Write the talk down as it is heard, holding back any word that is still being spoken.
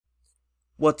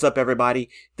What's up, everybody?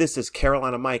 This is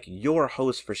Carolina Mike, your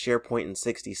host for SharePoint in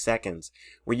 60 seconds,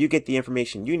 where you get the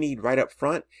information you need right up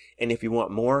front, and if you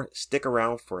want more, stick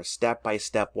around for a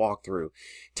step-by-step walkthrough.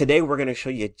 Today, we're going to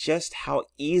show you just how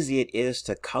easy it is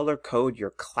to color code your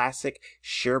classic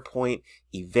SharePoint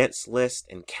events list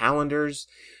and calendars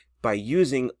by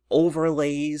using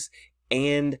overlays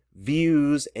and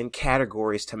views and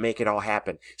categories to make it all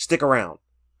happen. Stick around.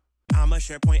 I'm a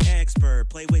SharePoint expert,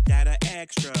 play with data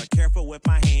extra, careful with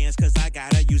my hands cause I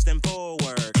gotta use them for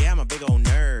work. Yeah, I'm a big old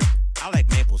nerd, I like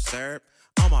maple syrup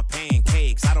on my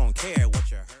pancakes, I don't care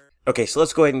what you heard. Okay, so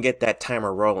let's go ahead and get that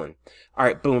timer rolling.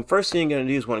 Alright, boom, first thing you're going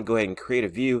to do is want to go ahead and create a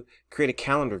view, create a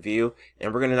calendar view,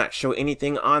 and we're going to not show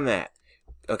anything on that.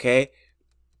 Okay?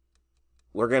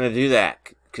 We're going to do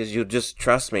that because you'll just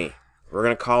trust me. We're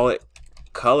going to call it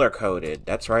color coded.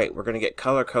 That's right, we're going to get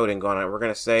color coding going on. We're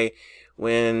going to say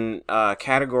when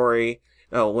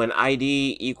when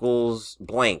ID equals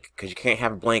blank, because you can't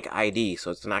have a blank ID, so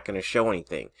it's not going to show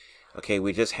anything. Okay,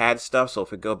 we just had stuff, so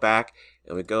if we go back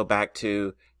and we go back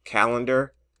to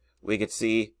calendar, we could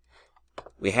see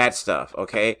we had stuff.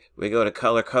 Okay, we go to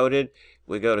color coded,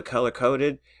 we go to color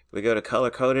coded, we go to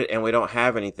color coded, and we don't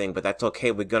have anything, but that's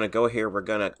okay. We're going to go here, we're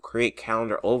going to create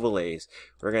calendar overlays.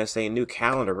 We're going to say new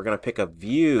calendar, we're going to pick a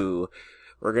view.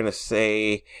 We're going to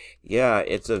say, yeah,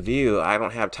 it's a view. I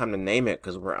don't have time to name it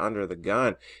because we're under the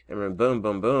gun. And then boom,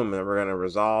 boom, boom. And we're going to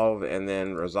resolve and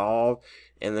then resolve.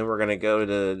 And then we're going to go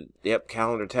to,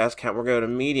 calendar task count. We're going to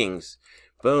go to meetings.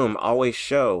 Boom, always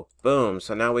show. Boom.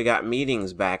 So now we got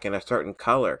meetings back in a certain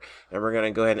color. And we're going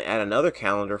to go ahead and add another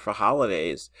calendar for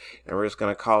holidays. And we're just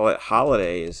going to call it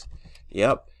holidays.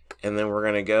 Yep. And then we're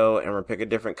going to go and we'll pick a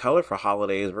different color for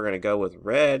holidays. We're going to go with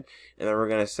red. And then we're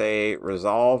going to say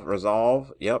resolve,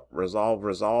 resolve. Yep, resolve,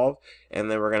 resolve. And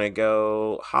then we're going to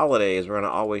go holidays. We're going to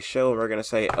always show. And we're going to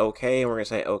say okay. And we're going to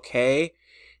say okay.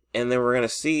 And then we're going to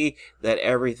see that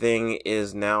everything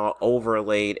is now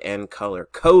overlaid and color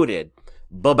coded.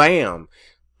 Ba-bam.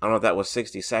 I don't know if that was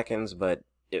 60 seconds, but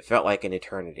it felt like an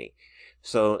eternity.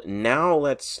 So now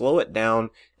let's slow it down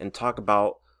and talk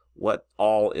about what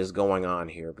all is going on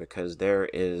here, because there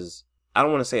is, I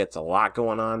don't want to say it's a lot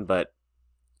going on, but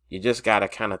you just got to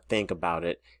kind of think about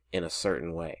it in a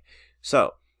certain way.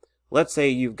 So let's say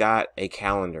you've got a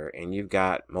calendar and you've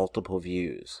got multiple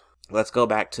views. Let's go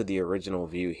back to the original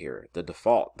view here. The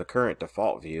current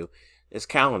default view is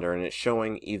calendar, and it's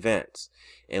showing events,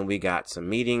 and we got some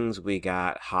meetings, we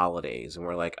got holidays, and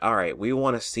we're like, all right, we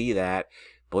want to see that,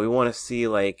 but we want to see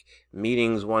like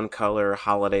meetings one color,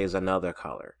 holidays another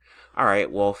color.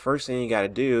 Alright, well, first thing you got to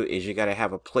do is you got to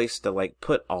have a place to like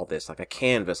put all this, like a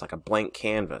canvas, like a blank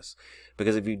canvas.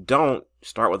 Because if you don't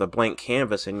start with a blank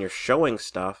canvas and you're showing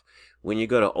stuff, when you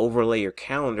go to overlay your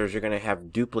calendars, you're going to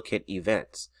have duplicate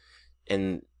events.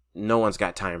 And no one's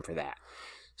got time for that.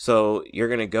 So you're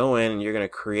going to go in and you're going to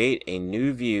create a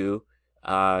new view,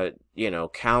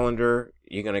 calendar.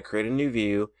 You're going to create a new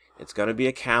view. It's going to be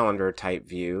a calendar type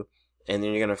view. And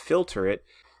then you're going to filter it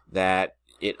that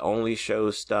it only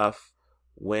shows stuff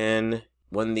when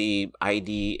the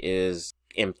ID is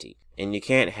empty. And you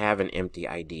can't have an empty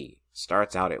ID. It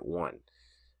starts out at 1.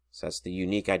 So that's the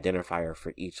unique identifier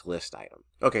for each list item.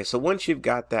 Okay, so once you've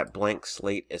got that blank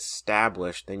slate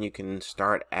established, then you can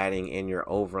start adding in your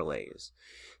overlays.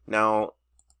 Now,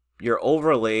 your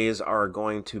overlays are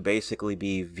going to basically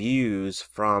be views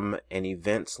from an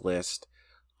events list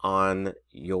on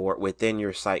within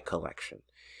your site collection.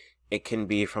 It can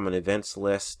be from an events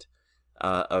list,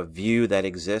 a view that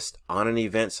exists on an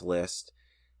events list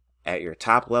at your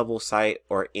top level site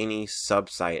or any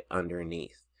sub-site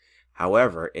underneath.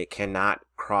 However, it cannot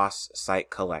cross site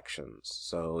collections.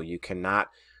 So you cannot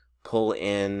pull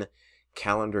in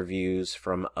calendar views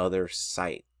from other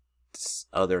sites,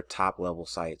 other top level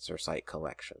sites or site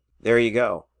collection. There you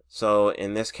go. So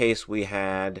in this case we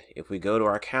had, if we go to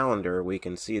our calendar, we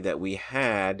can see that we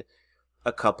had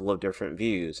a couple of different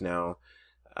views. Now,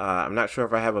 I'm not sure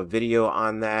if I have a video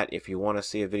on that. If you want to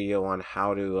see a video on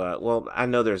how to, well, I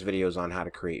know there's videos on how to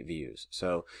create views.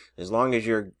 So as long as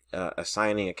you're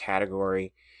assigning a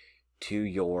category to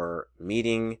your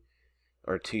meeting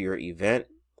or to your event,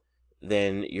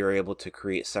 then you're able to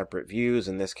create separate views.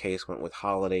 In this case, went with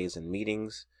holidays and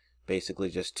meetings, basically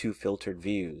just 2 filtered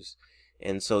views.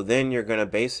 And so then you're going to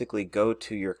basically go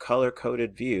to your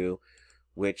color-coded view,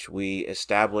 which we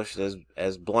established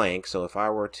as blank. So if I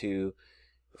were to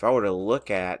look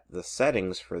at the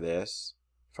settings for this,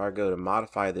 if I go to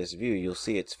modify this view, you'll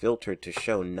see it's filtered to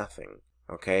show nothing.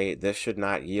 Okay, this should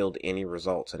not yield any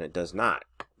results, and it does not,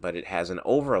 but it has an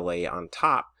overlay on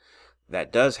top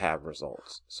that does have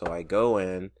results. So I go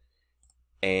in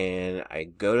and I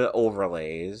go to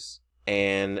overlays,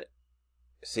 and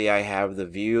see I have the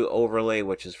view overlay,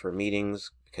 which is for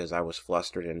meetings because I was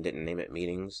flustered and didn't name it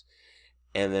meetings.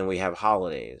 And then we have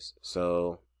holidays.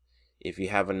 So if you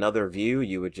have another view,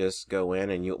 you would just go in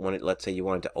and you want it, let's say you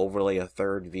wanted to overlay a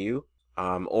third view,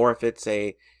 or if it's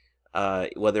a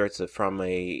whether it's from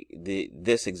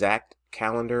this exact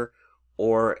calendar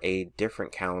or a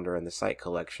different calendar in the site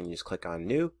collection, you just click on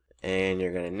new and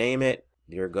you're going to name it.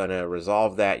 You're going to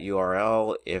resolve that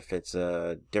URL. If it's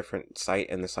a different site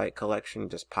in the site collection,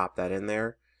 just pop that in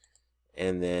there,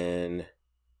 and then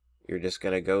you're just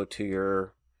going to go to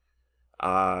your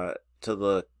to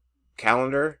the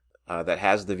calendar that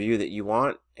has the view that you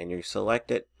want, and you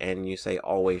select it and you say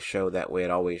always show. That way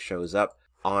it always shows up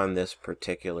on this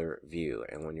particular view.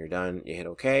 And when you're done, you hit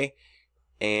OK,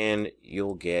 and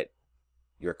you'll get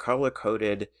your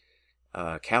color-coded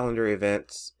calendar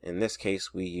events. In this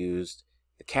case, we used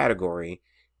the category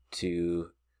to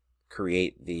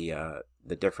create the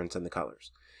difference in the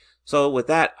colors. So with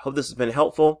that, hope this has been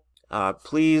helpful.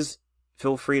 Please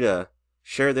feel free to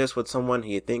share this with someone who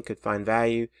you think could find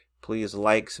value. Please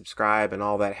like, subscribe, and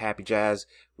all that happy jazz.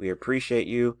 We appreciate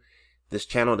you. This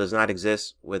channel does not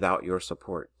exist without your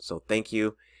support. So thank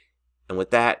you. And with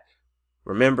that,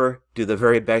 remember, do the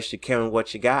very best you can with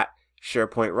what you got.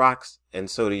 SharePoint rocks, and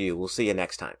so do you. We'll see you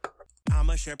next time. I'm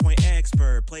a SharePoint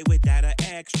expert, play with data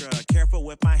extra. Careful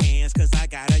with my hands, cause I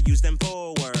gotta use them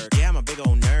for work. Yeah, I'm a big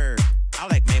old nerd. I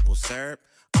like maple syrup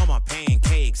on my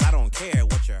pancakes. I don't care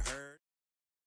what you heard.